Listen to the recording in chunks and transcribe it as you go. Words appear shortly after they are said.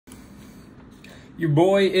Your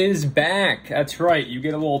boy is back. That's right. You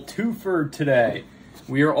get a little twofer today.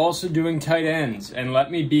 We are also doing tight ends. And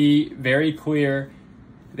let me be very clear,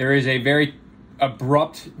 there is a very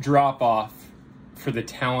abrupt drop-off for the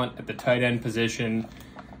talent at the tight end position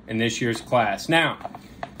in this year's class. Now,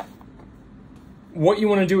 what you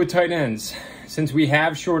want to do with tight ends, since we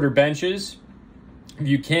have shorter benches, if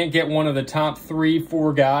you can't get one of the top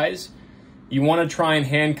 3-4 guys, you want to try and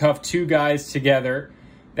handcuff two guys together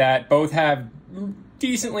that both have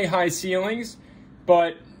decently high ceilings,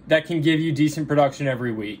 but that can give you decent production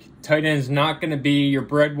every week. Tight end is not going to be your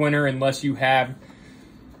breadwinner unless you have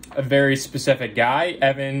a very specific guy.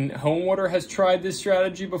 Evan Homewater has tried this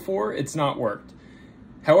strategy before. It's not worked.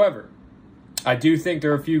 However, I do think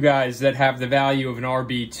there are a few guys that have the value of an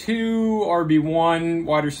RB2, RB1,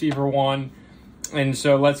 wide receiver 1, and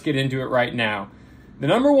so let's get into it right now. The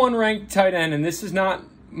number 1 ranked tight end, and this is not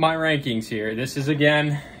my rankings here. This is,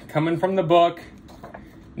 again, coming from the book.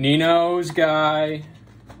 Nino's guy.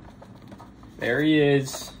 There he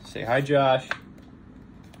is. Say hi, Josh.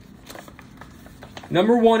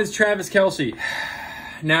 Number 1 is Travis Kelce.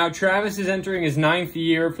 Now, Travis is entering his 9th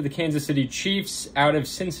year for the Kansas City Chiefs out of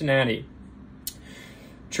Cincinnati.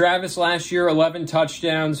 Travis last year, 11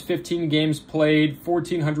 touchdowns, 15 games played,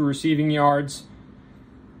 1,400 receiving yards.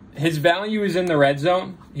 His value is in the red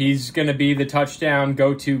zone. He's going to be the touchdown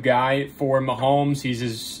go-to guy for Mahomes. He's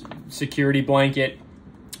his security blanket.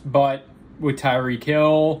 But with Tyreek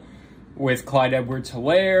Hill, with Clyde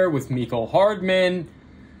Edwards-Helaire, with Mecole Hardman,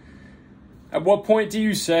 at what point do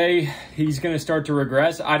you say he's going to start to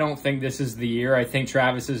regress? I don't think this is the year. I think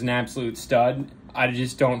Travis is an absolute stud. I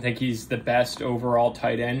just don't think he's the best overall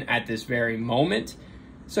tight end at this very moment.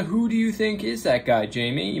 So who do you think is that guy,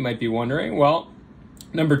 Jamie? You might be wondering. Well,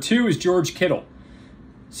 number 2 is George Kittle,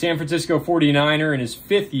 San Francisco 49er in his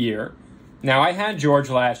 5th year. Now, I had George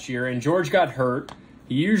last year, and George got hurt.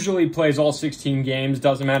 He usually plays all 16 games.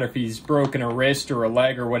 Doesn't matter if he's broken a wrist or a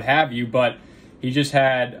leg or what have you, but he just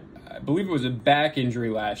had, I believe it was a back injury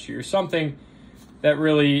last year, something that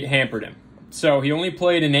really hampered him. So he only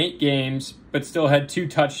played in 8 games, but still had 2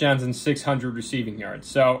 touchdowns and 600 receiving yards.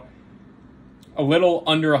 So a little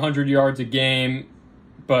under 100 yards a game,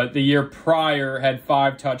 but the year prior had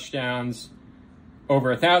 5 touchdowns, over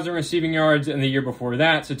 1,000 receiving yards, and the year before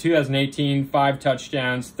that, so 2018, 5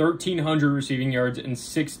 touchdowns, 1,300 receiving yards, and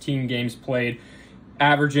 16 games played,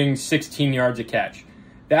 averaging 16 yards a catch.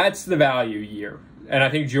 That's the value year. And I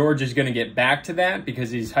think George is going to get back to that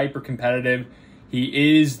because he's hyper-competitive.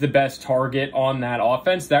 He is the best target on that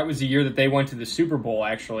offense. That was the year that they went to the Super Bowl,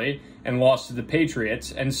 actually, and lost to the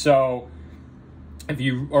Patriots. And so if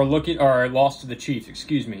you are looking, or lost to the Chiefs,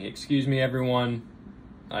 excuse me, everyone.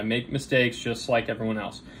 I make mistakes just like everyone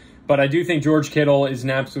else. But I do think George Kittle is an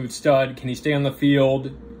absolute stud. Can he stay on the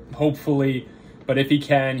field? Hopefully. But if he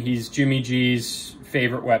can, he's Jimmy G's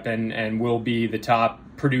favorite weapon and will be the top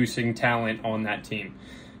producing talent on that team.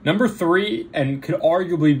 Number 3, and could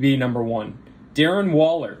arguably be number 1, Darren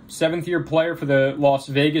Waller, 7th-year player for the Las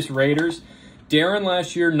Vegas Raiders. Darren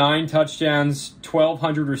last year, 9 touchdowns,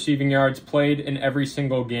 1,200 receiving yards, played in every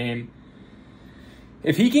single game.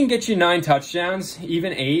 If he can get you 9 touchdowns,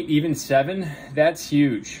 even 8, even 7, that's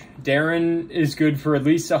huge. Darren is good for at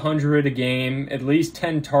least 100 a game, at least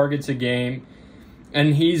 10 targets a game,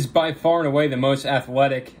 and he's by far and away the most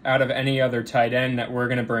athletic out of any other tight end that we're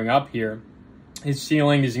going to bring up here. His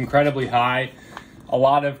ceiling is incredibly high. A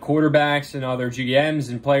lot of quarterbacks and other GMs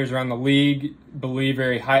and players around the league believe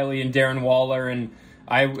very highly in Darren Waller, and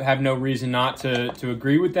I have no reason not to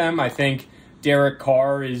agree with them. I think Derek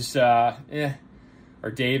Carr is, or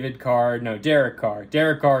David Carr, no, Derek Carr.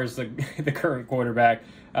 Derek Carr is the current quarterback.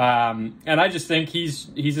 And I just think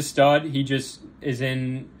he's a stud. He just is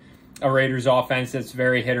in a Raiders offense that's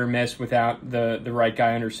very hit or miss without the right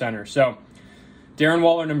guy under center. So Darren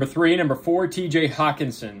Waller, number 3. Number 4, TJ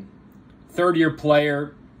Hawkinson, 3rd-year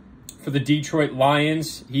player for the Detroit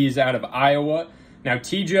Lions. He is out of Iowa. Now,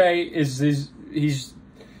 TJ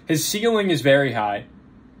his ceiling is very high.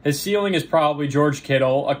 His ceiling is probably George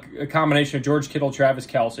Kittle, a combination of George Kittle, Travis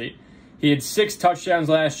Kelce. He had 6 touchdowns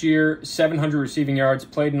last year, 700 receiving yards,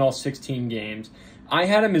 played in all 16 games. I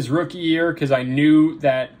had him his rookie year because I knew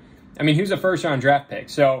that, he was a first-round draft pick.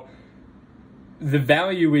 So the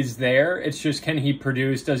value is there. It's just, can he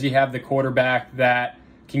produce? Does he have the quarterback that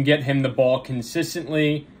can get him the ball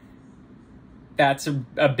consistently? That's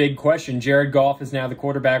a big question. Jared Goff is now the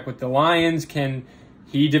quarterback with the Lions. Can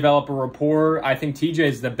he develop a rapport? I think TJ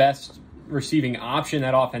is the best receiving option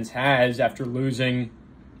that offense has after losing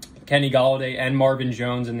Kenny Golladay and Marvin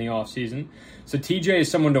Jones in the offseason. So TJ is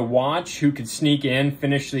someone to watch who could sneak in,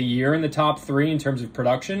 finish the year in the top 3 in terms of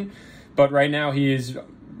production. But right now he is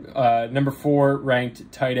number 4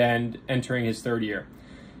 ranked tight end entering his 3rd year.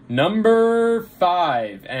 Number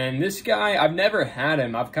 5, and this guy, I've never had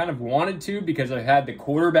him. I've kind of wanted to because I've had the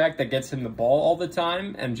quarterback that gets him the ball all the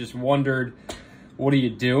time and just wondered, what are you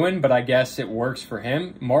doing? But I guess it works for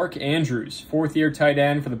him. Mark Andrews, 4th-year tight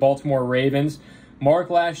end for the Baltimore Ravens. Mark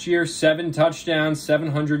last year, 7 touchdowns,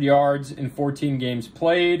 700 yards in 14 games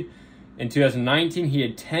played. In 2019, he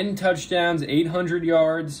had 10 touchdowns, 800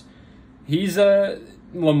 yards. He's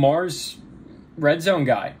Lamar's red zone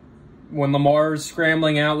guy. When Lamar's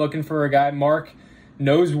scrambling out looking for a guy, Mark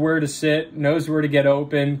knows where to sit, knows where to get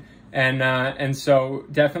open, and so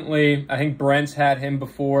definitely, I think Brent's had him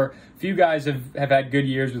before. A few guys have had good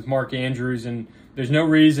years with Mark Andrews, and there's no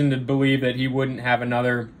reason to believe that he wouldn't have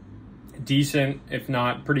another decent, if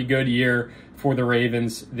not pretty good year for the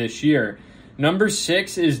Ravens this year. Number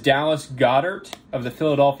 6 is Dallas Goedert of the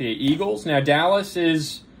Philadelphia Eagles. Now, Dallas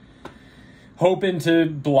is hoping to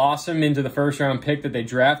blossom into the first-round pick that they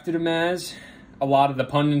drafted him as. A lot of the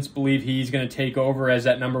pundits believe he's going to take over as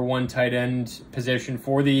that number 1 tight end position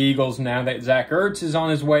for the Eagles now that Zach Ertz is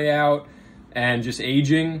on his way out and just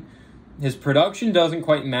aging. His production doesn't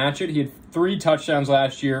quite match it. He had 3 touchdowns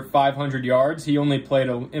last year, 500 yards. He only played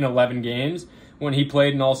in 11 games. When he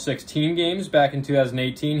played in all 16 games back in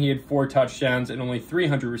 2018, he had 4 touchdowns and only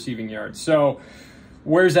 300 receiving yards. So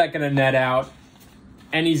where's that going to net out?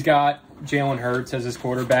 And he's got Jalen Hurts as his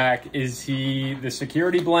quarterback. Is he the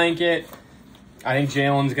security blanket? I think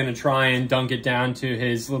Jalen's going to try and dunk it down to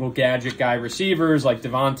his little gadget guy receivers like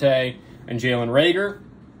Devontae and Jalen Reagor.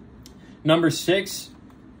 Number 6.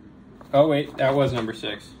 Oh, wait, that was number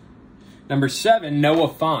 6. Number 7, Noah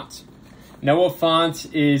Fant. Noah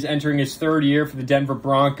Fant is entering his 3rd year for the Denver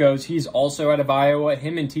Broncos. He's also out of Iowa.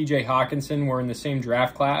 Him and TJ Hawkinson were in the same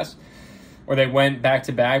draft class, or they went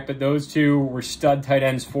back-to-back, but those two were stud tight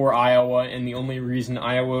ends for Iowa, and the only reason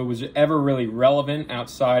Iowa was ever really relevant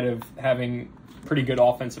outside of having pretty good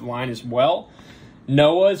offensive line as well.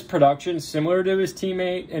 Noah's production, similar to his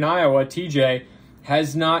teammate in Iowa, TJ,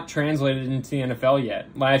 has not translated into the NFL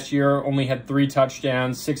yet. Last year, only had 3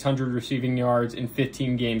 touchdowns, 600 receiving yards in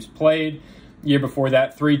 15 games played. Year before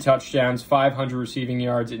that, 3 touchdowns, 500 receiving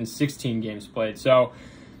yards in 16 games played. So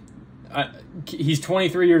he's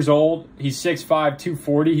 23 years old. He's 6'5",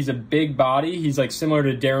 240. He's a big body. He's like similar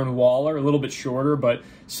to Darren Waller, a little bit shorter, but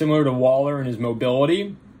similar to Waller in his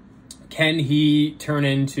mobility. Can he turn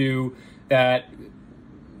into that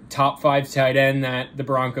top 5 tight end that the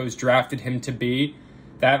Broncos drafted him to be?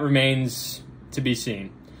 That remains to be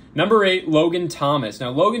seen. Number 8, Logan Thomas. Now,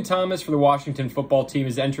 Logan Thomas for the Washington football team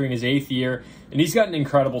is entering his 8th year, and he's got an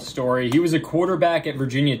incredible story. He was a quarterback at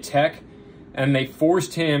Virginia Tech, and they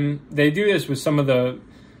forced him. They do this with some of the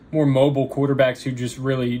more mobile quarterbacks who just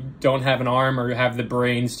really don't have an arm or have the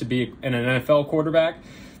brains to be an NFL quarterback.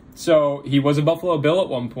 So he was a Buffalo Bill at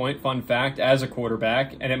one point, fun fact, as a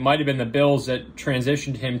quarterback, and it might have been the Bills that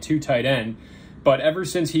transitioned him to tight end. But ever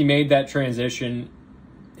since he made that transition,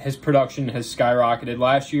 his production has skyrocketed.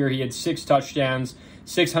 Last year, he had 6 touchdowns,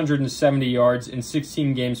 670 yards in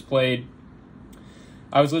 16 games played.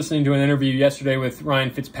 I was listening to an interview yesterday with Ryan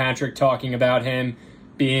Fitzpatrick talking about him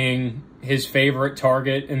being his favorite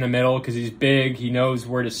target in the middle because he's big, he knows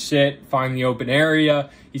where to sit, find the open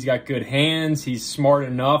area, he's got good hands, he's smart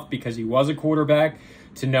enough because he was a quarterback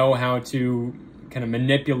to know how to kind of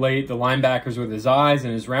manipulate the linebackers with his eyes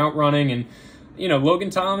and his route running. And, you know,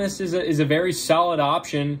 Logan Thomas is a very solid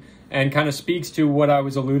option and kind of speaks to what I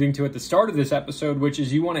was alluding to at the start of this episode, which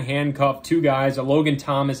is you want to handcuff 2 guys, a Logan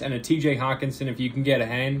Thomas and a TJ Hawkinson, if you can get a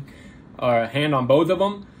hand on both of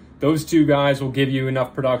them. Those 2 guys will give you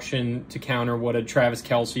enough production to counter what a Travis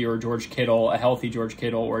Kelce or George Kittle, a healthy George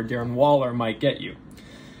Kittle or Darren Waller might get you.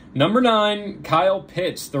 Number 9, Kyle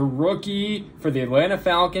Pitts, the rookie for the Atlanta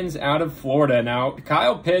Falcons out of Florida. Now,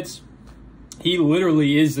 Kyle Pitts, he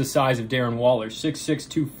literally is the size of Darren Waller, 6'6",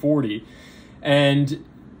 240. And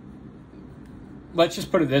let's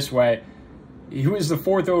just put it this way. He was the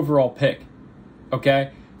 4th overall pick,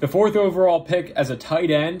 okay? The 4th overall pick as a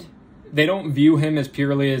tight end. They don't view him as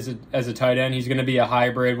purely as a tight end. He's going to be a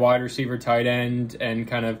hybrid wide receiver tight end and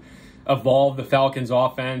kind of evolve the Falcons'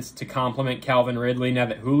 offense to complement Calvin Ridley now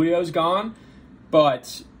that Julio's gone.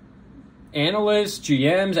 But analysts,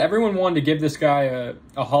 GMs, everyone wanted to give this guy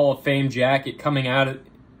a Hall of Fame jacket coming out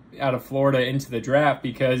of Florida into the draft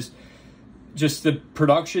because just the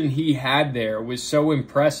production he had there was so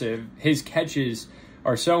impressive. His catches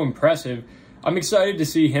are so impressive. I'm excited to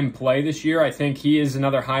see him play this year. I think he is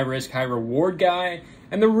another high-risk, high-reward guy.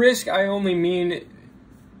 And the risk, I only mean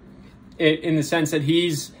it in the sense that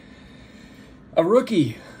he's a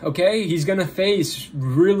rookie. Okay, he's going to face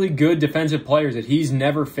really good defensive players that he's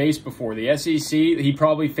never faced before. The SEC, he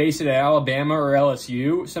probably faced it at Alabama or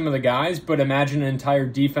LSU, some of the guys, but imagine an entire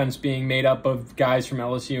defense being made up of guys from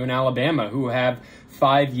LSU and Alabama who have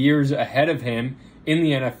 5 years ahead of him in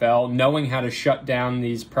the NFL, knowing how to shut down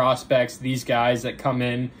these prospects, these guys that come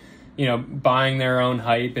in, buying their own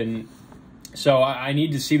hype. And so I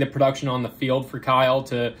need to see the production on the field for Kyle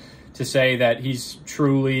to say that he's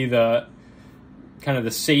truly the kind of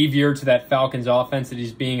the savior to that Falcons offense that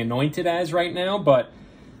he's being anointed as right now. But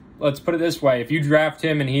let's put it this way. If you draft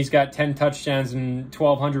him and he's got 10 touchdowns and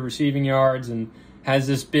 1,200 receiving yards and has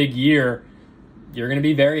this big year, you're going to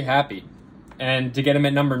be very happy. And to get him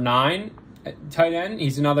at number 9 tight end,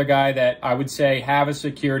 he's another guy that I would say have a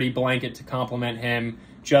security blanket to complement him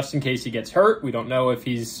just in case he gets hurt. We don't know if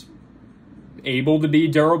he's able to be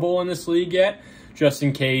durable in this league yet. Just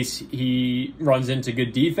in case he runs into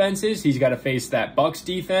good defenses, he's got to face that Bucs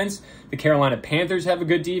defense. The Carolina Panthers have a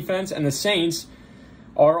good defense, and the Saints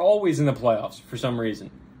are always in the playoffs for some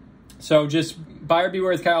reason. So just buyer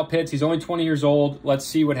beware with Kyle Pitts. He's only 20 years old. Let's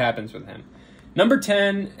see what happens with him. Number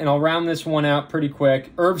 10, and I'll round this one out pretty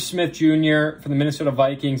quick, Irv Smith Jr. for the Minnesota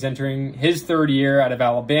Vikings, entering his 3rd year out of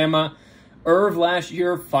Alabama. Irv last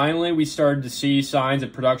year, finally, we started to see signs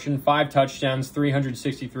of production. 5 touchdowns,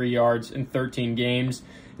 363 yards in 13 games.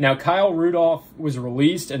 Now, Kyle Rudolph was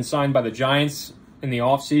released and signed by the Giants in the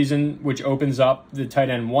offseason, which opens up the tight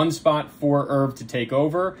end 1 spot for Irv to take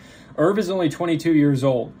over. Irv is only 22 years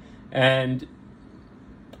old. And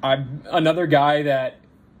I'm another guy that,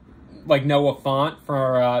 like Noah Fant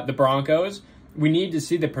for the Broncos, we need to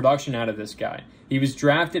see the production out of this guy. He was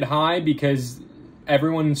drafted high because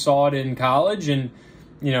everyone saw it in college, and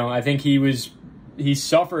I think he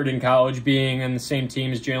suffered in college being on the same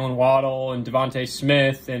team as Jalen Waddle and Devontae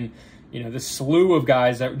Smith, and the slew of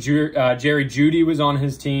guys that Jerry Jeudy was on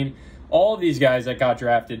his team. All of these guys that got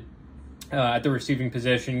drafted at the receiving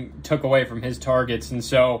position took away from his targets, and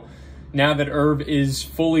so now that Irv is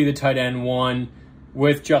fully the tight end 1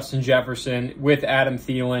 with Justin Jefferson, with Adam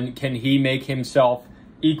Thielen, can he make himself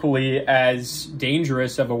equally as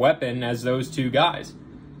dangerous of a weapon as those 2 guys?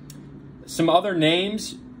 Some other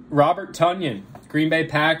names, Robert Tonyan, Green Bay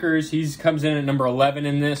Packers, he comes in at number 11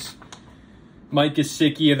 in this. Mike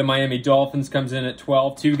Gesicki of the Miami Dolphins comes in at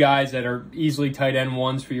 12. 2 guys that are easily tight end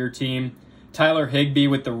 1s for your team. Tyler Higbee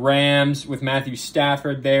with the Rams, with Matthew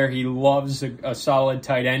Stafford there. He loves a solid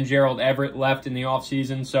tight end. Gerald Everett left in the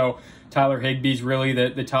offseason, so Tyler Higbee's really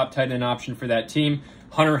the top tight end option for that team.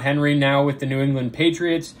 Hunter Henry now with the New England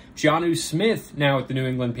Patriots. Jonnu Smith now with the New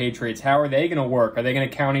England Patriots. How are they going to work? Are they going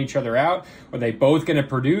to count each other out? Are they both going to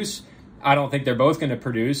produce? I don't think they're both going to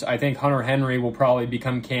produce. I think Hunter Henry will probably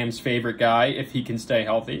become Cam's favorite guy if he can stay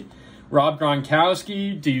healthy. Rob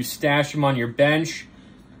Gronkowski, do you stash him on your bench?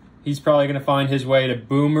 He's probably going to find his way to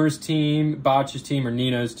Boomer's team, Botch's team, or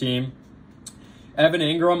Nino's team. Evan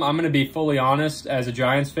Ingram, I'm going to be fully honest as a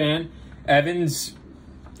Giants fan. Evan's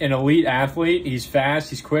an elite athlete. He's fast.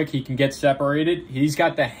 He's quick. He can get separated. He's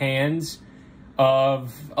got the hands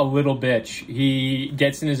of a little bitch. He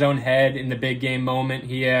gets in his own head in the big game moment.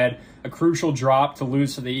 He had a crucial drop to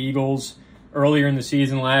lose to the Eagles earlier in the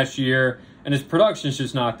season last year, and his production is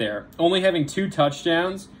just not there. Only having 2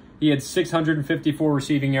 touchdowns, he had 654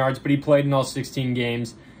 receiving yards, but he played in all 16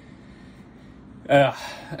 games.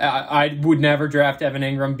 I would never draft Evan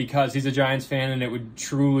Ingram because he's a Giants fan, and it would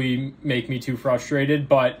truly make me too frustrated.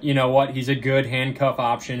 But you know what? He's a good handcuff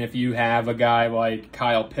option if you have a guy like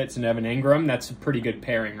Kyle Pitts and Evan Ingram. That's a pretty good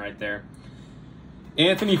pairing right there.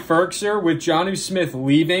 Anthony Firkser, with Jonnu Smith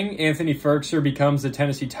leaving, Anthony Firkser becomes the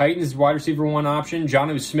Tennessee Titans wide receiver 1 option.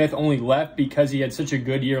 Jonnu Smith only left because he had such a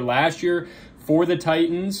good year last year for the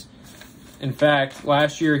Titans. In fact,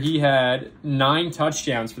 last year he had 9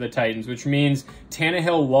 touchdowns for the Titans, which means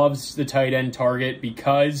Tannehill loves the tight end target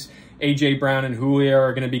because A.J. Brown and Julio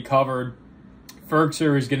are going to be covered.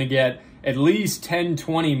 Firkser is going to get at least 10,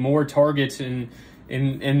 20 more targets in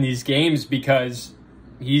these games because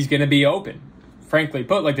he's going to be open. Frankly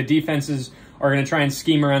put, like, the defenses are going to try and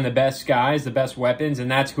scheme around the best guys, the best weapons, and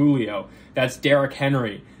that's Julio. That's Derrick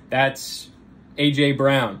Henry. That's A.J.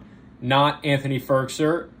 Brown, not Anthony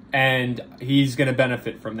Firkser. And he's going to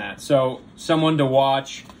benefit from that. So someone to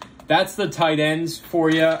watch. That's the tight ends for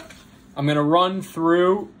you. I'm going to run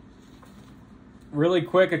through really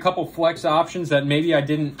quick a couple flex options that maybe I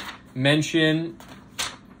didn't mention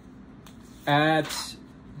at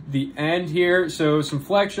the end here. So some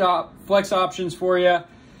flex options for you.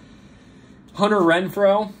 Hunter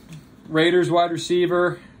Renfrow, Raiders wide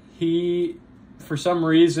receiver. He, for some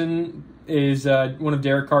reason, is one of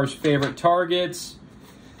Derek Carr's favorite targets.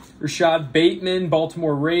 Rashad Bateman,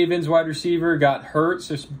 Baltimore Ravens wide receiver, got hurt,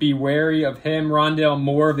 so be wary of him. Rondale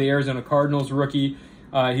Moore of the Arizona Cardinals, rookie.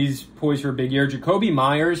 He's poised for a big year. Jacoby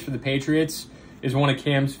Myers for the Patriots is one of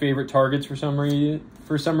Cam's favorite targets for some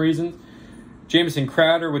reason. Jamison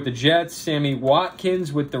Crowder with the Jets. Sammy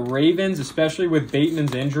Watkins with the Ravens, especially with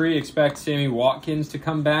Bateman's injury. Expect Sammy Watkins to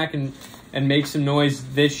come back and make some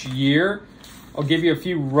noise this year. I'll give you a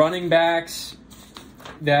few running backs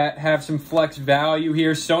that have some flex value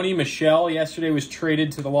here. Sony Michel yesterday was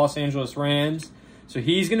traded to the Los Angeles Rams, so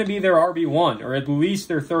he's going to be their RB1, or at least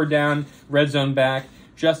their third down red zone back.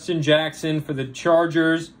 Justin Jackson for the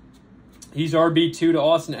Chargers. He's RB2 to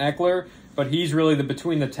Austin Eckler, but he's really the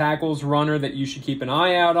between the tackles runner that you should keep an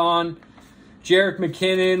eye out on. Jerick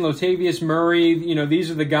McKinnon, Latavius Murray,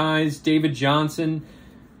 these are the guys. David Johnson,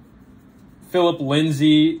 Philip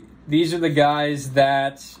Lindsay. These are the guys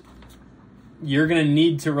that you're going to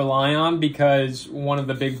need to rely on because one of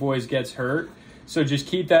the big boys gets hurt. So just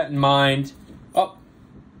keep that in mind. Oh,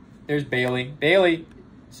 there's Bailey. Bailey,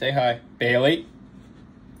 say hi. Bailey.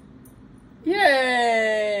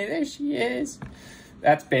 Yay, there she is.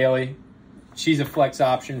 That's Bailey. She's a flex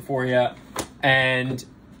option for you. And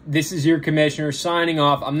this is your commissioner signing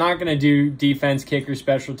off. I'm not going to do defense, kicker,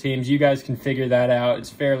 special teams. You guys can figure that out.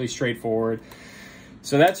 It's fairly straightforward.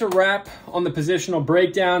 So that's a wrap on the positional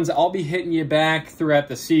breakdowns. I'll be hitting you back throughout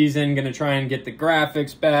the season. Going to try and get the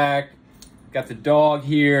graphics back. Got the dog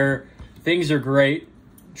here. Things are great.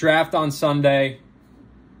 Draft on Sunday.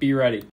 Be ready.